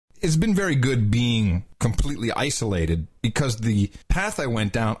it's been very good being completely isolated, because the path I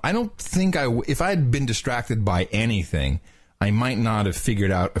went down, I don't think if I had been distracted by anything, I might not have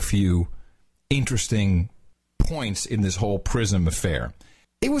figured out a few interesting points in this whole Prism affair.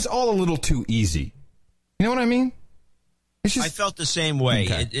 It was all a little too easy. You know what I mean? It's just, I felt the same way.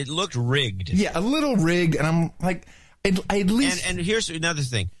 Okay. It looked rigged. Yeah, a little rigged, and I'm like, at least. And here's another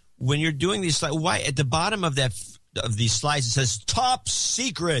thing: when you're doing these slides, why at the bottom of these slides it says "top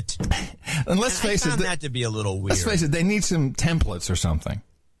secret"? And let's face I found it, that to be a little weird. Let's face it, they need some templates or something.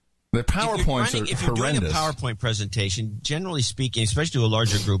 The PowerPoints are if you're horrendous. doing a PowerPoint presentation, generally speaking, especially to a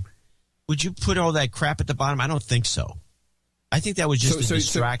larger group, would you put all that crap at the bottom? I don't think so. I think that was just a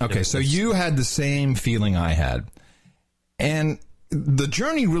distraction. Okay, so you had the same feeling I had. And the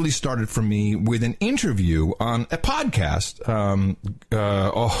journey really started for me with an interview on a podcast.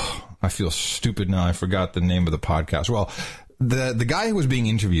 I feel stupid now. I forgot the name of the podcast. Well, the guy who was being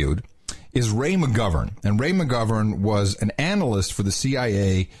interviewed is Ray McGovern. And Ray McGovern was an analyst for the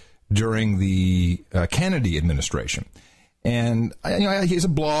CIA during the Kennedy administration. And he's a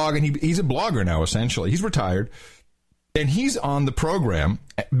blog, and he's a blogger now, essentially. He's retired. And he's on the program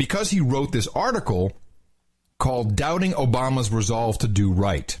because he wrote this article called Doubting Obama's Resolve to Do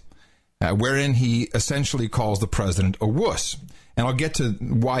Right, wherein he essentially calls the president a wuss. And I'll get to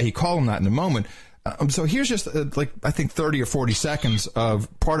why he called him that in a moment. So here's just, I think 30 or 40 seconds of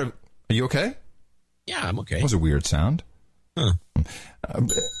part of... Are you okay? Yeah, I'm okay. That was a weird sound. Huh.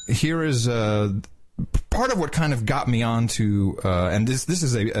 Here is part of what kind of got me onto... and this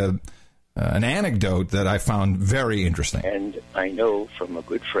is an anecdote that I found very interesting. And I know from a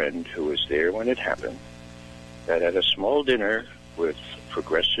good friend who was there when it happened that at a small dinner with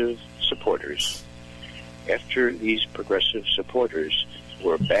progressive supporters, after these progressive supporters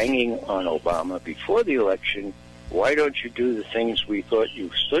were banging on Obama before the election, why don't you do the things we thought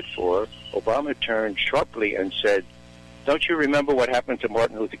you stood for, Obama turned sharply and said, don't you remember what happened to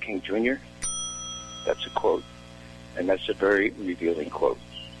Martin Luther King Jr.? That's a quote, and that's a very revealing quote.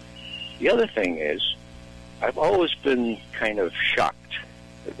 The other thing is, I've always been kind of shocked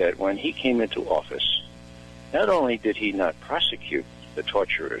that when he came into office, not only did he not prosecute the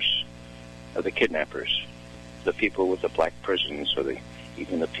torturers, the kidnappers, the people with the black prisons, or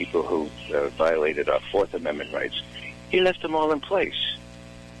even the people who violated our Fourth Amendment rights, he left them all in place.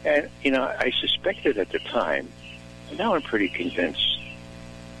 And, I suspected at the time, and now I'm pretty convinced,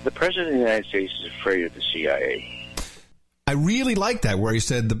 the President of the United States is afraid of the CIA. I really like that, where he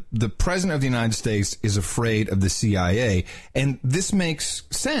said the President of the United States is afraid of the CIA. And this makes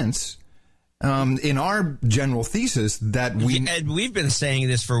sense in our general thesis that we've been saying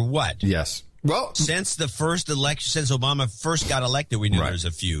this for what? Yes. Well, since the first election, since Obama first got elected, we knew there was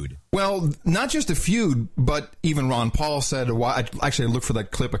a feud. Well, not just a feud, but even Ron Paul said a while. Actually, I looked for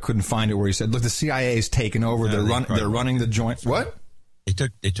that clip. I couldn't find it, where he said, "Look, the CIA is taken over. They're running the joint." What? They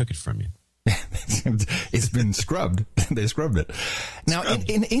took it from you. It's been scrubbed. They scrubbed it. Now,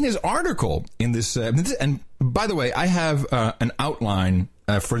 in his article, in this, and by the way, I have an outline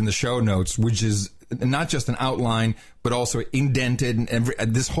for in the show notes, which is not just an outline, but also indented. And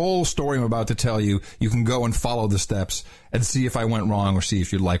this whole story I'm about to tell you, you can go and follow the steps and see if I went wrong or see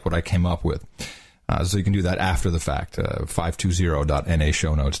if you like what I came up with. So you can do that after the fact,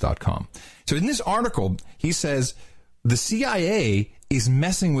 520.nashownotes.com. So in this article, he says the CIA is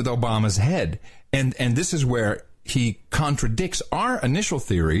messing with Obama's head. And this is where he contradicts our initial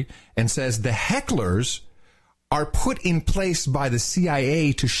theory and says the hecklers are put in place by the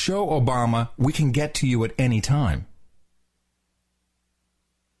CIA to show Obama we can get to you at any time.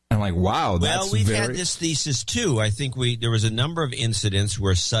 I'm like, wow, that's well, we've had this thesis too. I think there was a number of incidents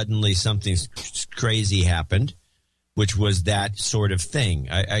where suddenly something crazy happened, which was that sort of thing.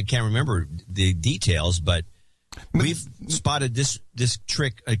 I can't remember the details, but we've spotted this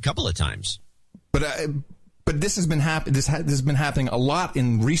trick a couple of times. But this has been This has been happening a lot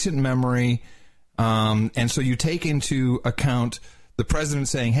in recent memory. And so you take into account the president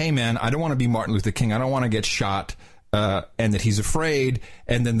saying, hey, man, I don't want to be Martin Luther King. I don't want to get shot, and that he's afraid.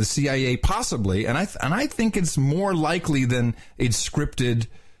 And then the CIA possibly, and I think it's more likely than it's scripted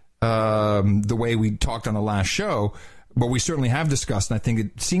the way we talked on the last show. But we certainly have discussed, and I think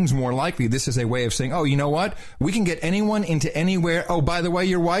it seems more likely this is a way of saying, oh, you know what? We can get anyone into anywhere. Oh, by the way,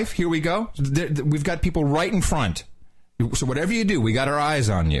 your wife, here we go. We've got people right in front. So whatever you do, we got our eyes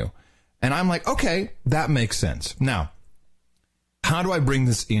on you. And I'm like, okay, that makes sense. Now, how do I bring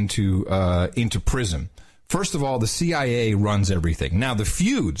this into Prism? First of all, the CIA runs everything. Now, the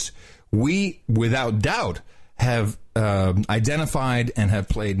feuds, we, without doubt, have identified and have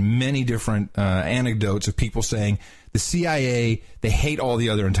played many different anecdotes of people saying the CIA, they hate all the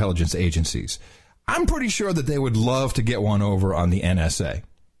other intelligence agencies. I'm pretty sure that they would love to get one over on the NSA.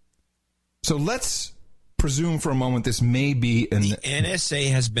 So let's presume for a moment this may be the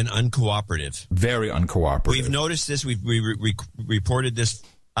NSA has been uncooperative. Very uncooperative. We've noticed this. We've reported this,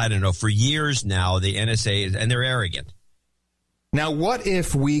 I don't know, for years now, the NSA, and they're arrogant. Now, what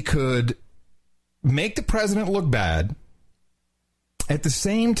if we could make the president look bad, at the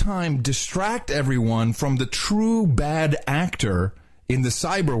same time distract everyone from the true bad actor in the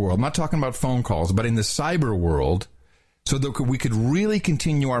cyber world? I'm not talking about phone calls, but in the cyber world, so that we could really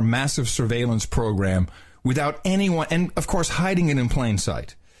continue our massive surveillance program without anyone, and of course hiding it in plain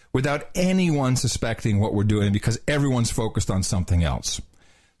sight, without anyone suspecting what we're doing because everyone's focused on something else.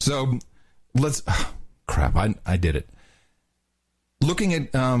 So let's, I did it. Looking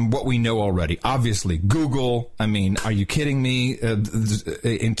at what we know already, obviously, Google, I mean, are you kidding me?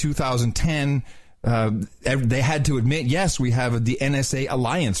 In 2010, they had to admit, yes, we have the NSA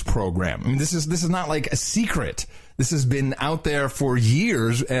Alliance program. I mean, this is not like a secret. This has been out there for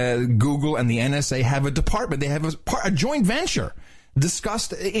years. Google and the NSA have a department. They have a joint venture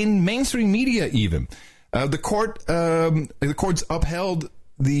discussed in mainstream media even. The courts upheld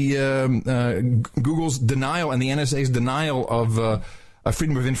the Google's denial and the NSA's denial of a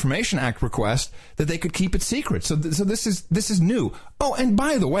Freedom of Information Act request that they could keep it secret. So this is new. Oh, and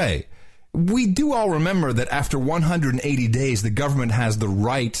by the way, we do all remember that after 180 days, the government has the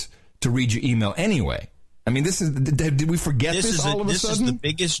right to read your email anyway. I mean, did we forget this all of a sudden? This is the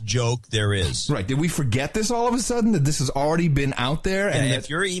biggest joke there is. Right. Did we forget this all of a sudden, that this has already been out there? And if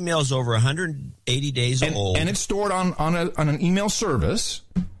your email is over 180 days old. And it's stored on an email service.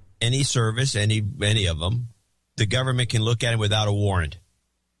 Any service, any of them, the government can look at it without a warrant.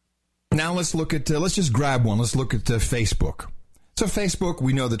 Now let's look at, let's just grab one. Let's look at Facebook. So Facebook,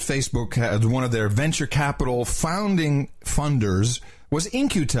 we know that Facebook had one of their venture capital founding funders was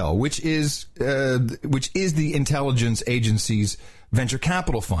In-Q-Tel, which is the intelligence agency's venture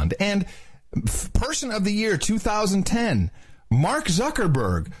capital fund. And Person of the Year 2010, Mark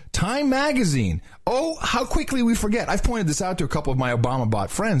Zuckerberg, Time Magazine. Oh, how quickly we forget. I've pointed this out to a couple of my Obama bot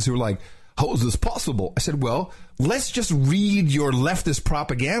friends who were like, how is this possible? I said, well, let's just read your leftist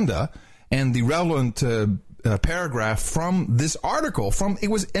propaganda and the relevant paragraph from this article.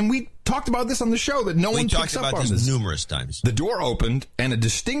 And we talked about this on the show that no one picks up on this. We talked about this numerous times. The door opened and a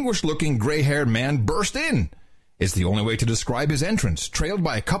distinguished-looking gray-haired man burst in. It's the only way to describe his entrance, trailed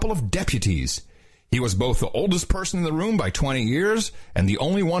by a couple of deputies. He was both the oldest person in the room by 20 years and the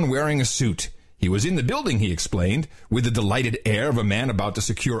only one wearing a suit. He was in the building, he explained, with the delighted air of a man about to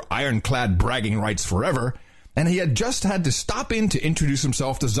secure ironclad bragging rights forever, and he had just had to stop in to introduce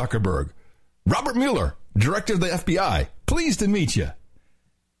himself to Zuckerberg. Robert Mueller, director of the FBI. Pleased to meet you.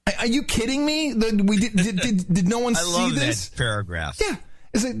 Are you kidding me? Did no one see this? I love that paragraph. Yeah.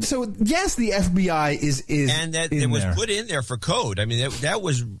 So yes, the FBI is and that it was put in there for code. I mean, that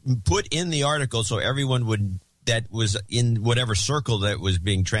was put in the article so everyone would, that was in whatever circle that was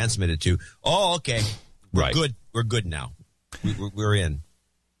being transmitted to. Oh, okay, right. Good. We're good now. We're in.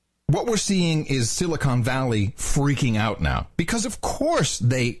 What we're seeing is Silicon Valley freaking out now because, of course,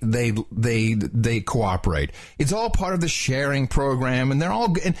 they cooperate. It's all part of the sharing program, and they're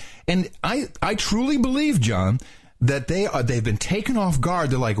all. And I truly believe, John, that they've been taken off guard.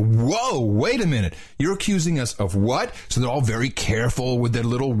 They're like, whoa, wait a minute, you're accusing us of what? So they're all very careful with their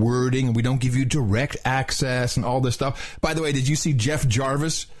little wording, and we don't give you direct access and all this stuff. By the way, did you see Jeff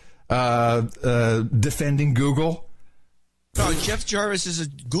Jarvis defending Google? Oh, Jeff Jarvis is a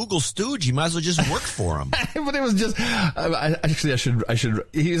Google stooge. You might as well just work for him. But it was just, I should.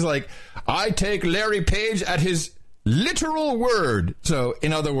 He's like, I take Larry Page at his literal word. So,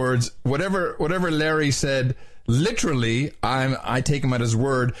 in other words, whatever Larry said, literally, I take him at his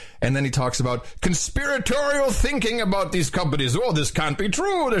word. And then he talks about conspiratorial thinking about these companies. Oh, this can't be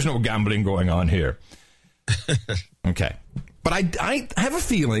true. There's no gambling going on here. Okay, but I have a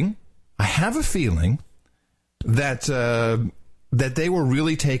feeling. That they were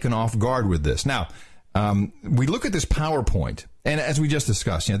really taken off guard with this. Now, we look at this PowerPoint, and as we just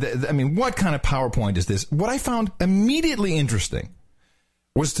discussed, what kind of PowerPoint is this? What I found immediately interesting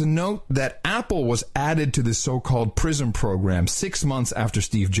was to note that Apple was added to the so-called Prism program 6 months after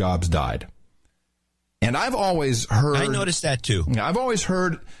Steve Jobs died. And I've always heard... I noticed that too. I've always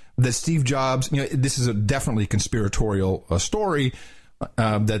heard that Steve Jobs, this is a definitely conspiratorial story,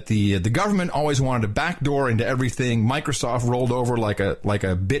 that the government always wanted a backdoor into everything. Microsoft rolled over like a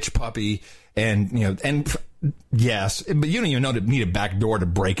bitch puppy, and yes, but you don't even need a backdoor to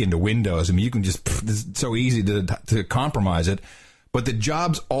break into Windows. I mean, you can just, it's so easy to compromise it. but that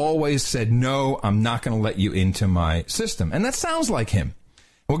Jobs always said, no, I'm not going to let you into my system. And that sounds like him.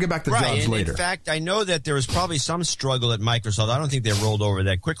 We'll get back to Jobs later. In fact, I know that there was probably some struggle at Microsoft. I don't think they rolled over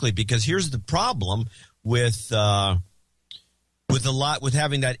that quickly, because here's the problem with having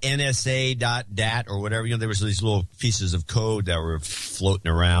that NSA.dat or whatever. There was these little pieces of code that were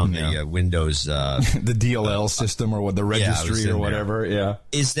floating around the Windows, the DLL system or what the registry or whatever. Yeah,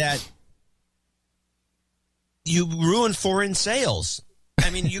 is that you ruin foreign sales. I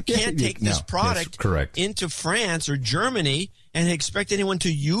mean, you can't take this product into France or Germany and expect anyone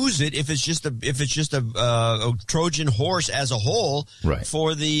to use it if it's just a Trojan horse as a whole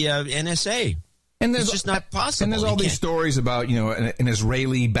for the NSA. And it's just not possible. And there's all these stories about, an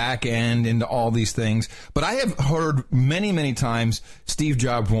Israeli back end into all these things. But I have heard many, many times Steve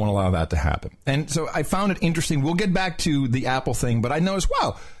Jobs won't allow that to happen. And so I found it interesting. We'll get back to the Apple thing, but I noticed,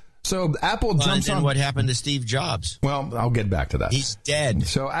 wow. So Apple jumps on. What happened to Steve Jobs? Well, I'll get back to that. He's dead.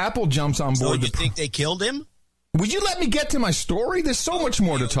 So Apple jumps on board. So you think they killed him? Would you let me get to my story? There's so much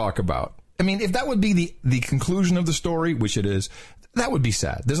more to talk about. I mean, if that would be the conclusion of the story, which it is, that would be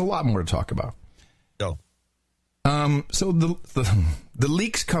sad. There's a lot more to talk about. Go. So the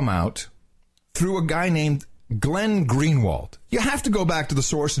leaks come out through a guy named Glenn Greenwald. You have to go back to the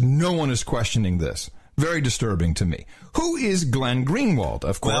source. No one is questioning this. Very disturbing to me. Who is Glenn Greenwald?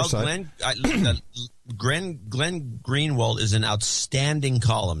 Of course, Glenn Greenwald is an outstanding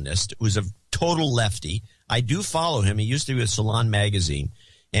columnist who's a total lefty. I do follow him. He used to be with Salon Magazine,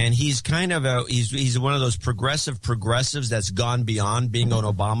 and he's kind of he's one of those progressives that's gone beyond being an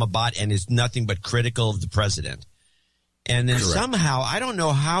Obama bot and is nothing but critical of the president. And then somehow, I don't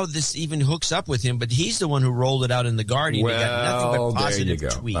know how this even hooks up with him, but he's the one who rolled it out in The Guardian. Well, he got nothing but positive there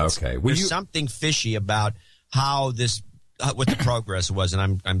you go. tweets. Okay. There's something fishy about how what the progress was,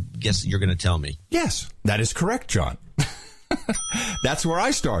 and I'm guessing you're going to tell me. Yes, that is correct, John. That's where I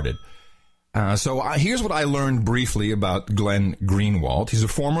started. So here's what I learned briefly about Glenn Greenwald. He's a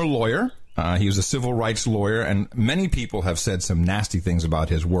former lawyer. He was a civil rights lawyer, and many people have said some nasty things about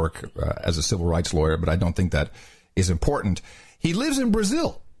his work as a civil rights lawyer, but I don't think that is important. He lives in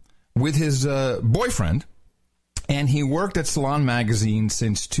Brazil with his boyfriend, and he worked at Salon Magazine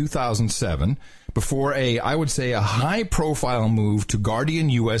since 2007 before I would say a high-profile move to Guardian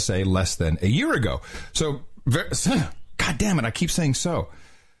USA less than a year ago. So, God damn it, I keep saying so.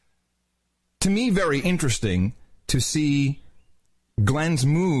 To me, very interesting to see Glenn's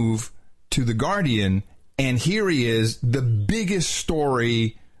move to The Guardian, and here he is, the biggest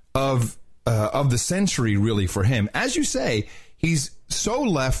story of the century, really, for him. As you say, he's so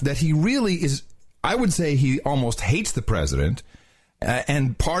left that he really is, I would say he almost hates the president.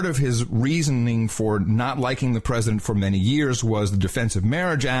 And part of his reasoning for not liking the president for many years was the Defense of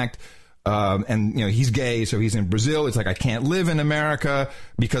Marriage Act. And, he's gay, so he's in Brazil. It's like, I can't live in America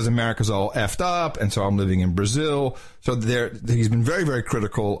because America's all effed up, and so I'm living in Brazil. So he's been very, very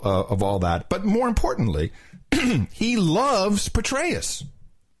critical of all that. But more importantly, he loves Petraeus.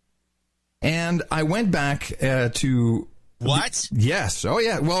 And I went back to... What? Yes. Oh,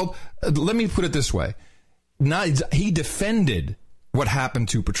 yeah. Well, let me put it this way. He defended what happened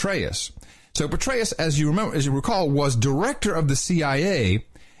to Petraeus. So Petraeus, as you recall, was director of the CIA,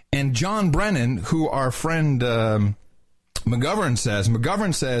 and John Brennan, who our friend McGovern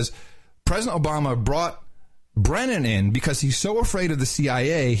says President Obama brought Brennan in because he's so afraid of the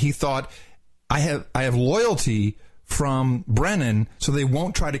CIA, he thought, I have loyalty from Brennan, so they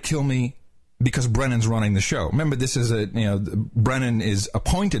won't try to kill me because Brennan's running the show. Remember, this is Brennan is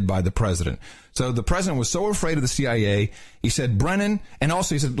appointed by the president. So the president was so afraid of the CIA, he said, Brennan, and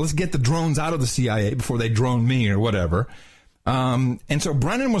also he said, let's get the drones out of the CIA before they drone me or whatever. And so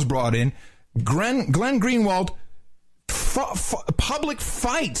Brennan was brought in. Glenn Greenwald, public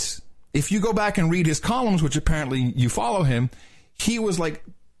fights. If you go back and read his columns, which apparently you follow him, he was like,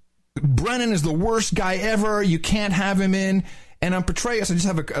 Brennan is the worst guy ever. You can't have him in. And on Petraeus, I just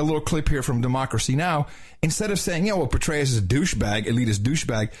have a little clip here from Democracy Now! Instead of saying, Petraeus is a douchebag, elitist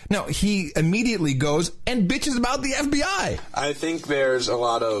douchebag, no, he immediately goes and bitches about the FBI. I think there's a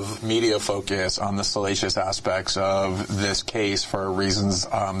lot of media focus on the salacious aspects of this case for reasons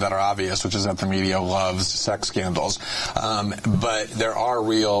that are obvious, which is that the media loves sex scandals. But there are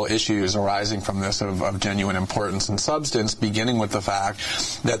real issues arising from this of genuine importance and substance, beginning with the fact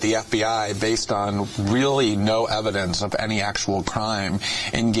that the FBI, based on really no evidence of any actual actual crime,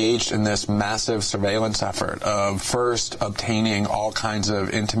 engaged in this massive surveillance effort of first obtaining all kinds of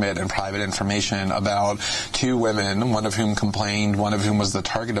intimate and private information about two women, one of whom complained, one of whom was the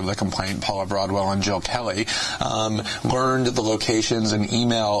target of the complaint, Paula Broadwell and Jill Kelly, learned the locations and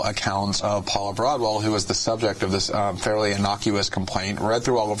email accounts of Paula Broadwell, who was the subject of this fairly innocuous complaint, read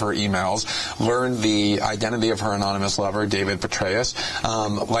through all of her emails, learned the identity of her anonymous lover, David Petraeus,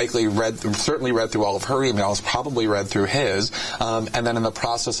 certainly read through all of her emails, probably read through his, and then in the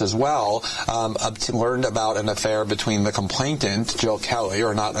process as well, learned about an affair between the complainant, Jill Kelly,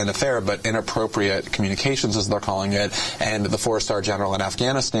 or not an affair, but inappropriate communications, as they're calling it, and the four-star general in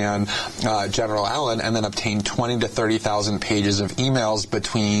Afghanistan, General Allen, and then obtained 20 to 30,000 pages of emails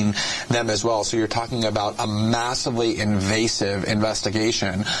between them as well. So you're talking about a massively invasive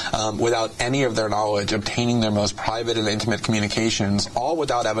investigation without any of their knowledge, obtaining their most private and intimate communications, all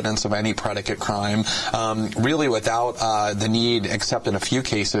without evidence of any predicate crime, really without the need, except in a few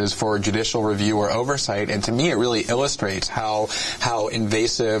cases, for judicial review or oversight. And to me, it really illustrates how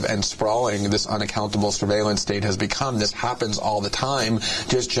invasive and sprawling this unaccountable surveillance state has become. This happens all the time,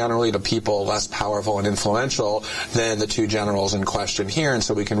 just generally to people less powerful and influential than the two generals in question here, and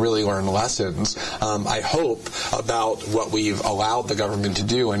so we can really learn lessons, I hope, about what we've allowed the government to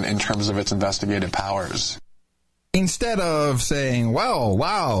do in terms of its investigative powers. Instead of saying, well,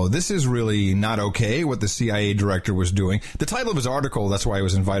 wow, this is really not okay, what the CIA director was doing. The title of his article, that's why I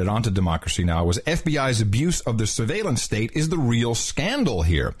was invited onto Democracy Now!, was FBI's abuse of the surveillance state is the real scandal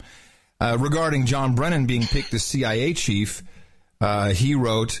here. Regarding John Brennan being picked as CIA chief, he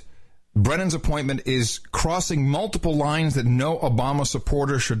wrote, Brennan's appointment is crossing multiple lines that no Obama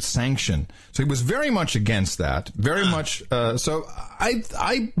supporter should sanction. So he was very much against that, very much. So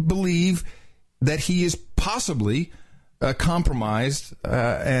I believe that he is possibly compromised,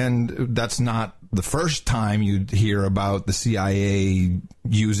 and that's not the first time you'd hear about the CIA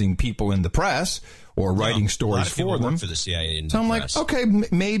using people in the press or writing stories for them. Work for the CIA in so the I'm press. like, okay,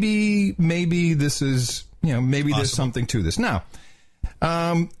 maybe this is, maybe there's something to this. Now,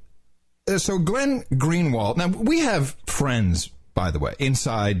 so Glenn Greenwald, now we have friends, by the way,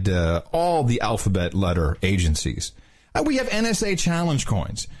 inside all the alphabet letter agencies. We have NSA challenge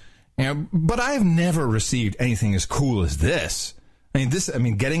coins. But I have never received anything as cool as this.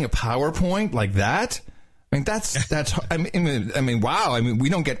 Getting a PowerPoint like that. Wow. We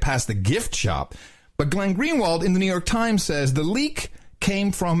don't get past the gift shop. But Glenn Greenwald in the New York Times says the leak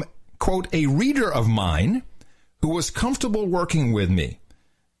came from, quote, a reader of mine who was comfortable working with me.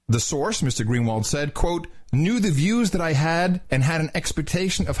 The source, Mr. Greenwald said, quote, knew the views that I had and had an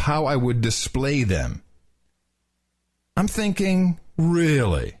expectation of how I would display them. I'm thinking,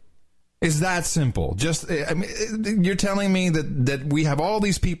 really? Is that simple? You're telling me that we have all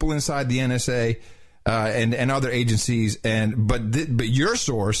these people inside the NSA and other agencies, but your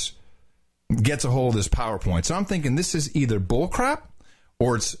source gets a hold of this PowerPoint. So I'm thinking this is either bullcrap,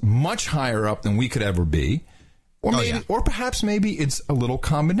 or it's much higher up than we could ever be, or perhaps maybe it's a little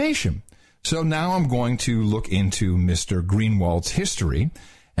combination. So now I'm going to look into Mr. Greenwald's history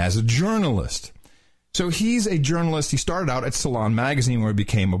as a journalist. So he's a journalist. He started out at Salon Magazine, where he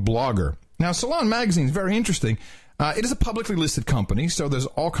became a blogger. Now, Salon Magazine is very interesting. It is a publicly listed company, so there's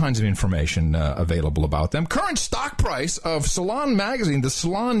all kinds of information available about them. Current stock price of Salon Magazine, the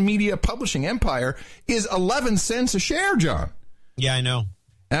Salon Media Publishing Empire, is 11 cents a share, John. Yeah, I know.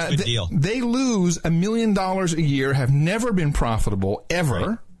 Good deal. They lose $1 million a year, have never been profitable, ever.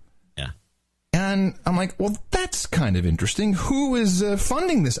 Right. Yeah. And I'm like, well, that's kind of interesting. Who is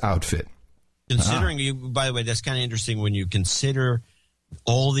funding this outfit? Considering by the way, that's kind of interesting when you consider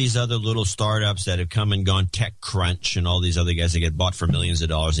all these other little startups that have come and gone, TechCrunch and all these other guys that get bought for millions of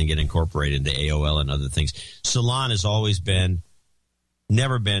dollars and get incorporated into AOL and other things. Salon has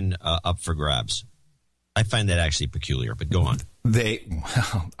never been up for grabs. I find that actually peculiar, but go on.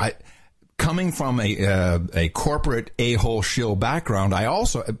 Coming from a corporate a-hole shill background, I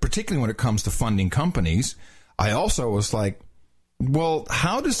also, particularly when it comes to funding companies, I also was like, well,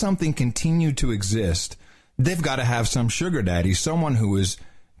 how does something continue to exist? They've got to have some sugar daddy, someone who is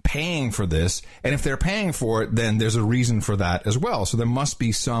paying for this. And if they're paying for it, then there's a reason for that as well. So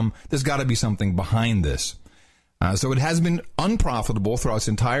there's got to be something behind this. So it has been unprofitable throughout its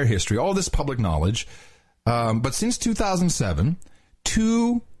entire history, all this public knowledge. But since 2007,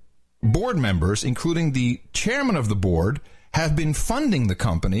 2 board members, including the chairman of the board, have been funding the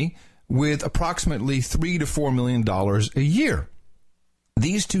company with approximately $3 to $4 million a year.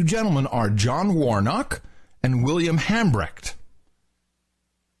 These 2 gentlemen are John Warnock and William Hambrecht.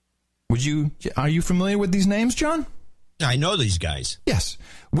 Are you familiar with these names, John? I know these guys. Yes.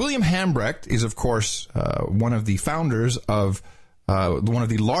 William Hambrecht is, of course, one of the founders of one of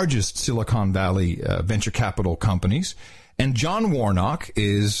the largest Silicon Valley venture capital companies. And John Warnock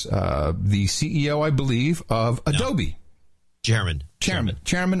is the CEO, I believe, of Adobe. Chairman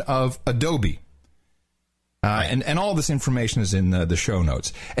of Adobe. Right. And all this information is in the show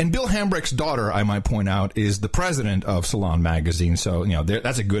notes. And Bill Hambrecht's daughter, I might point out, is the president of Salon Magazine. So,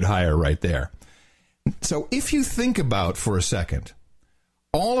 that's a good hire right there. So if you think about for a second,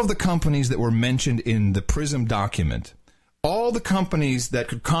 all of the companies that were mentioned in the Prism document, all the companies that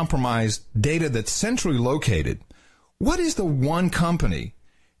could compromise data that's centrally located, what is the one company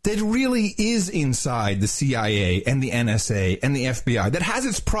that really is inside the CIA and the NSA and the FBI, that has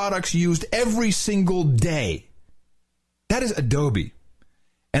its products used every single day? That is Adobe.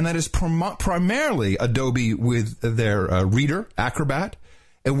 And that is primarily Adobe with their Reader, Acrobat.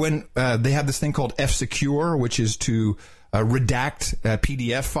 And when they have this thing called F-Secure, which is to redact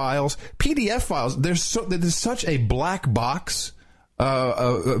PDF files. PDF files, there's such a black box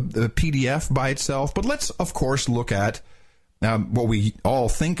PDF by itself. But let's, of course, look at what we all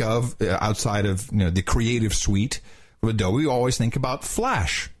think of outside of the creative suite of Adobe. We always think about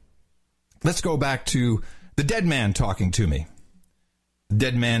Flash. Let's go back to the dead man talking to me. The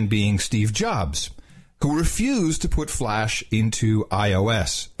dead man being Steve Jobs, who refused to put Flash into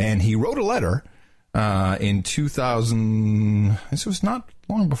iOS. And he wrote a letter in 2000. This was not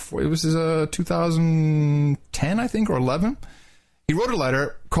long before. It was 2010, I think, or 11. He wrote a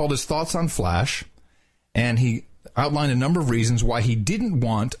letter called his Thoughts on Flash, and he outlined a number of reasons why he didn't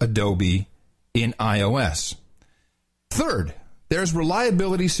want Adobe in iOS. Third, there's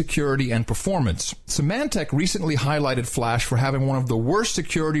reliability, security, and performance. Symantec recently highlighted Flash for having one of the worst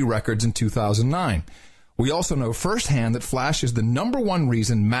security records in 2009. We also know firsthand that Flash is the #1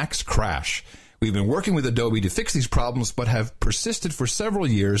 reason Macs crash. We've been working with Adobe to fix these problems, but have persisted for several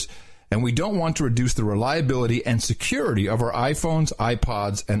years, and we don't want to reduce the reliability and security of our iPhones,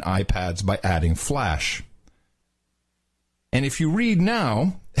 iPods, and iPads by adding Flash. And if you read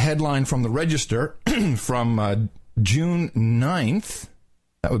now, headline from the Register from June 9th,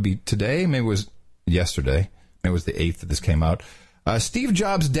 that would be today, maybe it was yesterday, maybe it was the 8th that this came out. Steve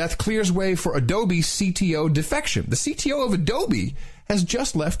Jobs' death clears way for Adobe's CTO defection. The CTO of Adobe has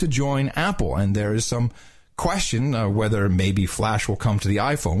just left to join Apple, and there is some question whether maybe Flash will come to the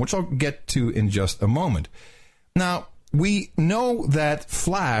iPhone, which I'll get to in just a moment. Now, we know that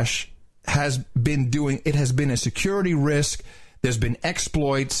Flash has been a security risk. There's been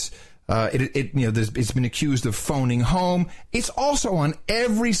exploits. It's been accused of phoning home. It's also on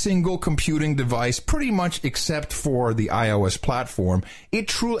every single computing device, pretty much except for the iOS platform.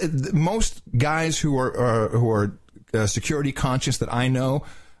 Most guys who are security conscious that I know,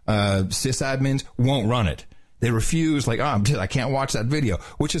 sysadmins, won't run it. They refuse, I can't watch that video,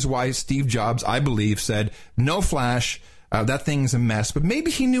 which is why Steve Jobs, I believe, said, no Flash, that thing's a mess. But maybe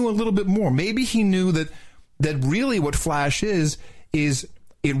he knew a little bit more. Maybe he knew that really what Flash is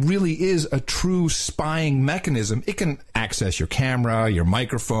it really is a true spying mechanism. It can access your camera, your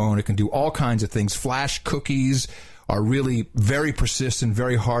microphone. It can do all kinds of things. Flash cookies are really very persistent,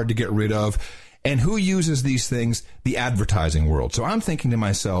 very hard to get rid of. And who uses these things? The advertising world. So I'm thinking to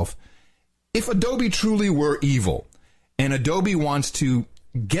myself, if Adobe truly were evil, and Adobe wants to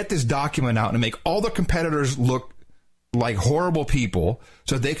get this document out and make all the competitors look like horrible people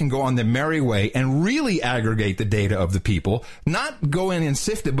so they can go on their merry way and really aggregate the data of the people, not go in and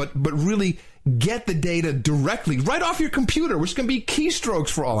sift it, but really get the data directly right off your computer, which can be keystrokes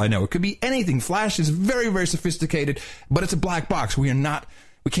for all I know. It could be anything. Flash is very, very sophisticated, but it's a black box. We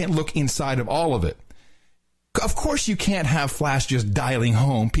can't look inside of all of it. Of course you can't have Flash just dialing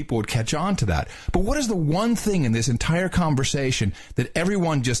home. People would catch on to that. But what is the one thing in this entire conversation that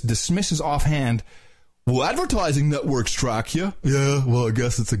everyone just dismisses offhand? Well, advertising networks track you. Yeah, well, I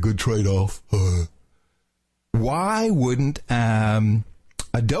guess it's a good trade-off. Why wouldn't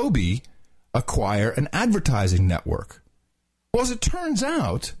Adobe acquire an advertising network? Well, as it turns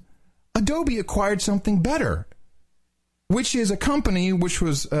out, Adobe acquired something better, which is a company which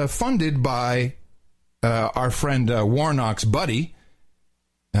was funded by our friend Warnock's buddy,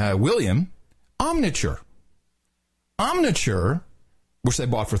 William, Omniture. Omniture, which they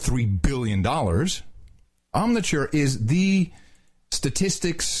bought for $3 billion, Omniture is the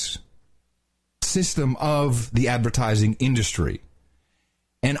statistics system of the advertising industry.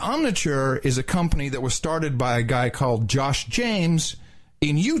 And Omniture is a company that was started by a guy called Josh James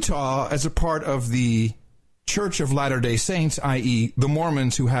in Utah as a part of the Church of Latter-day Saints, i.e. the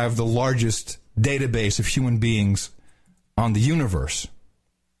Mormons, who have the largest database of human beings on the universe,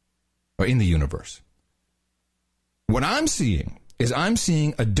 or in the universe. What I'm seeing is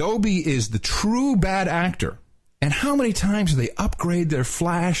Adobe is the true bad actor. And how many times do they upgrade their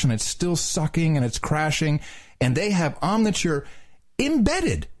Flash and it's still sucking and it's crashing, and they have Omniture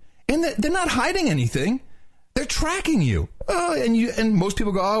embedded, and they're not hiding anything. They're tracking you. Oh, and most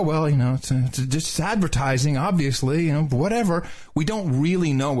people go, oh, well, it's just advertising, obviously, whatever. We don't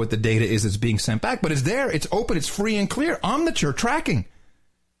really know what the data is that's being sent back, but it's there. It's open. It's free and clear. Omniture tracking.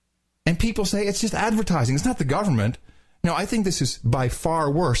 And people say it's just advertising. It's not the government. No, I think this is by far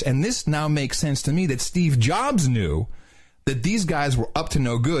worse. And this now makes sense to me that Steve Jobs knew that these guys were up to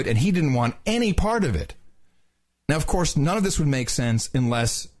no good, and he didn't want any part of it. Now, of course, none of this would make sense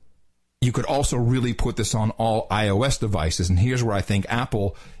unless you could also really put this on all iOS devices. And here's where I think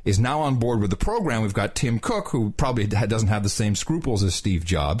Apple is now on board with the program. We've got Tim Cook, who probably doesn't have the same scruples as Steve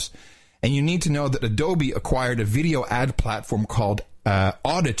Jobs. And you need to know that Adobe acquired a video ad platform called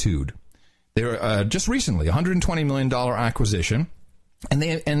Auditude. They're just recently, $120 million acquisition. And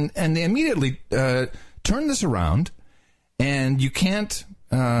they immediately turned this around, and you can't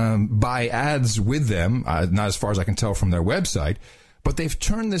buy ads with them, not as far as I can tell from their website. But they've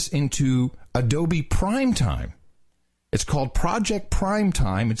turned this into Adobe Primetime. It's called Project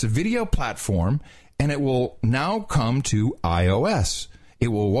Primetime. It's a video platform, and it will now come to iOS. It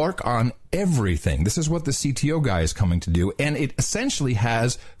will work on everything. This is what the CTO guy is coming to do, and it essentially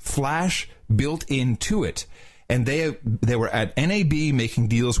has Flash built into it. And they were at NAB making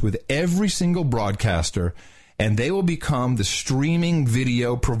deals with every single broadcaster, and they will become the streaming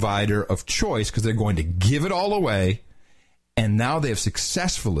video provider of choice because they're going to give it all away. And now they have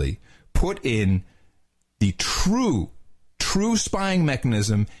successfully put in the true spying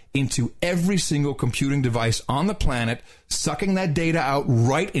mechanism into every single computing device on the planet, sucking that data out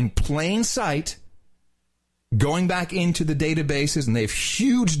right in plain sight, going back into the databases, and they have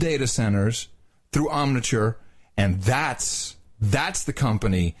huge data centers through Omniture, and that's the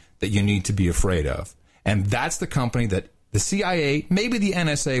company that you need to be afraid of. And that's the company that the CIA, maybe the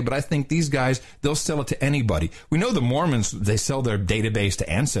NSA, but I think these guys, they'll sell it to anybody. We know the Mormons, they sell their database to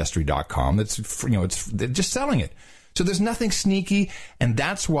Ancestry.com. They're just selling it. So there's nothing sneaky, and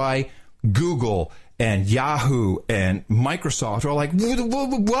that's why Google and Yahoo and Microsoft are like,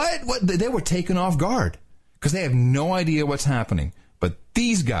 what? They were taken off guard because they have no idea what's happening. But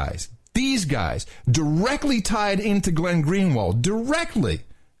these guys, directly tied into Glenn Greenwald, directly,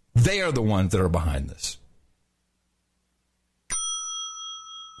 they are the ones that are behind this.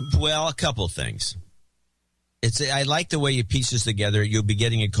 Well, a couple things. I like the way you piece this together. You'll be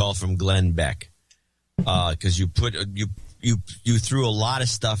getting a call from Glenn Beck because you threw a lot of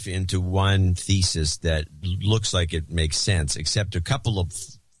stuff into one thesis that looks like it makes sense, except a couple of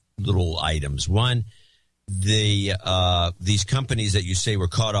little items. One, these companies that you say were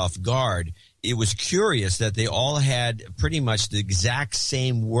caught off guard. It was curious that they all had pretty much the exact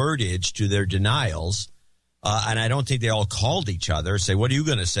same wordage to their denials. And I don't think they all called each other, say, what are you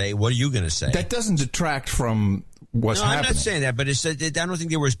going to say? What are you going to say? That doesn't detract from what's happening. I'm not saying that, but I don't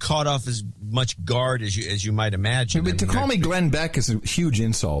think they were caught off as much guard as you might imagine. But to call me Glenn Beck is a huge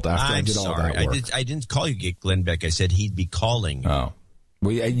insult after I did all that work. I didn't call you Glenn Beck. I said he'd be calling. Oh.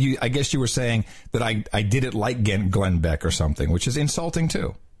 Well, I guess you were saying that I did it like Glenn Beck or something, which is insulting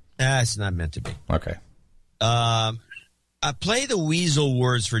too. It's not meant to be. Okay. Play the weasel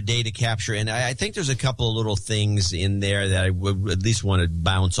words for data capture, and I think there's a couple of little things in there that I would at least want to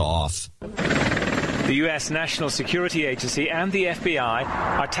bounce off. The U.S. National Security Agency and the FBI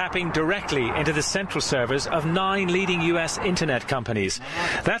are tapping directly into the central servers of 9 leading U.S. internet companies.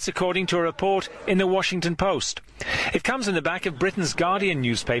 That's according to a report in the Washington Post. It comes in the back of Britain's Guardian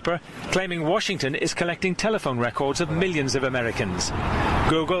newspaper, claiming Washington is collecting telephone records of millions of Americans.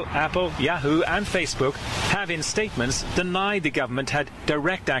 Google, Apple, Yahoo and Facebook have in statements denied the government had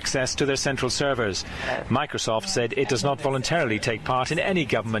direct access to their central servers. Microsoft said it does not voluntarily take part in any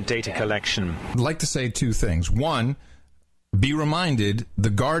government data collection. I'd like to say two things. One, be reminded the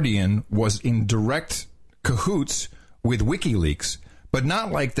Guardian was in direct cahoots with WikiLeaks, but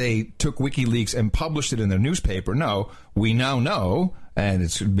not like they took WikiLeaks and published it in their newspaper. No, we now know, and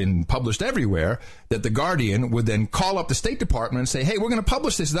it's been published everywhere, that the Guardian would then call up the State Department and say, hey, we're going to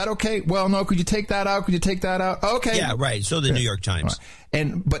publish this. Is that okay? Well, no, could you take that out? Could you take that out? Okay. Yeah, right. So the New York Times.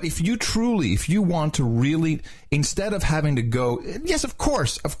 Right. But if you want to really, instead of having to go, yes, of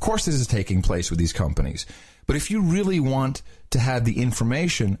course this is taking place with these companies. But if you really want to have the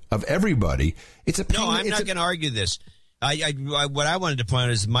information of everybody, it's a pain. No, I'm not going to argue this. What I wanted to point out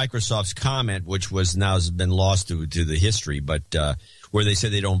is Microsoft's comment, which has been lost to the history, but where they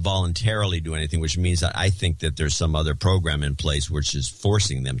said they don't voluntarily do anything, which means that I think that there's some other program in place which is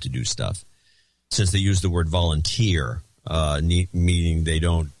forcing them to do stuff. since they use the word volunteer, meaning they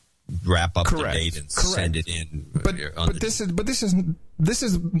don't wrap up the date and send it in. But this is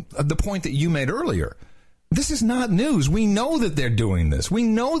the point that you made earlier. This is not news. We know that they're doing this. We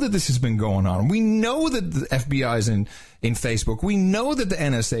know that this has been going on. We know that the FBI is in Facebook. We know that the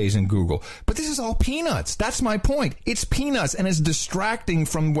NSA is in Google. But this is all peanuts. That's my point. It's peanuts, and it's distracting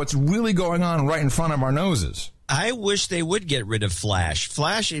from what's really going on right in front of our noses. I wish they would get rid of Flash.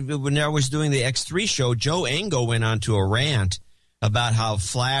 Flash, when I was doing the X3 show, Joe Engo went on to a rant about how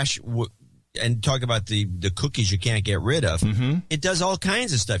Flash and talk about the cookies you can't get rid of. Mm-hmm. It does all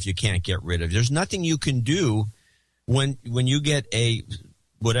kinds of stuff you can't get rid of. There's nothing you can do when you get a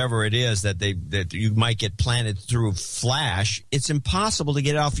whatever it is that you might get planted through Flash. It's impossible to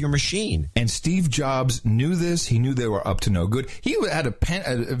get it off your machine. And Steve Jobs knew this. He knew they were up to no good. He had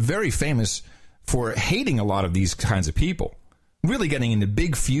a very famous for hating a lot of these kinds of people, really getting into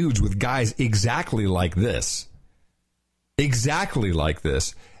big feuds with guys exactly like this. Exactly like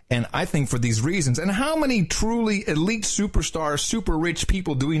this. And I think for these reasons, and how many truly elite superstar, super rich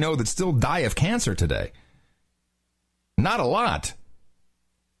people do we know that still die of cancer today? Not a lot.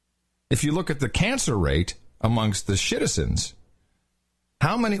 If you look at the cancer rate amongst the citizens,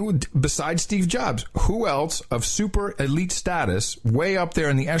 how many, besides Steve Jobs, who else of super elite status, way up there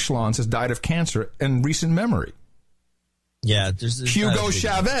in the echelons, has died of cancer in recent memory? Yeah, there's Hugo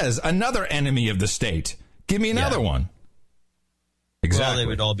Chavez, another enemy of the state. Give me another one. Exactly. Well, they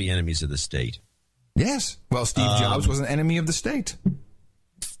would all be enemies of the state. Yes. Well, Steve Jobs was an enemy of the state.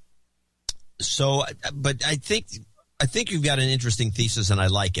 So, but I think you've got an interesting thesis, and I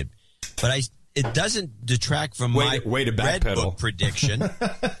like it. But it doesn't detract from my Red Book prediction.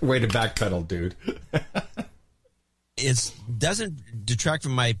 Way to backpedal, dude. It doesn't detract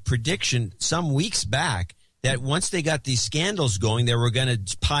from my prediction some weeks back that once they got these scandals going, they were going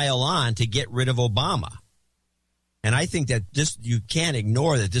to pile on to get rid of Obama. And I think that you can't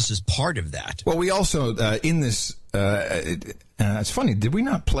ignore that this is part of that. Well, we also, in this, it's funny, did we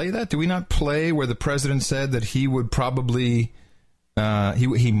not play that? Did we not play where the president said that he would probably,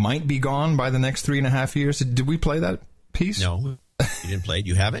 he might be gone by the next 3.5 years? Did we play that piece? No, you didn't play it.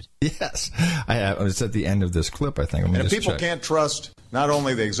 You have it? Yes, I have. It's at the end of this clip, I think. And if people can't trust not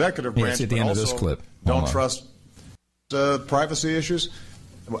only the executive branch, it's at the but end also of this clip. Don't trust privacy issues,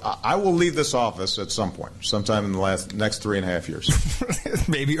 I will leave this office at some point, sometime in the next 3.5 years.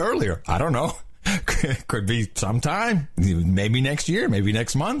 Maybe earlier. I don't know. Could be sometime. Maybe next year. Maybe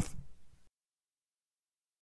next month.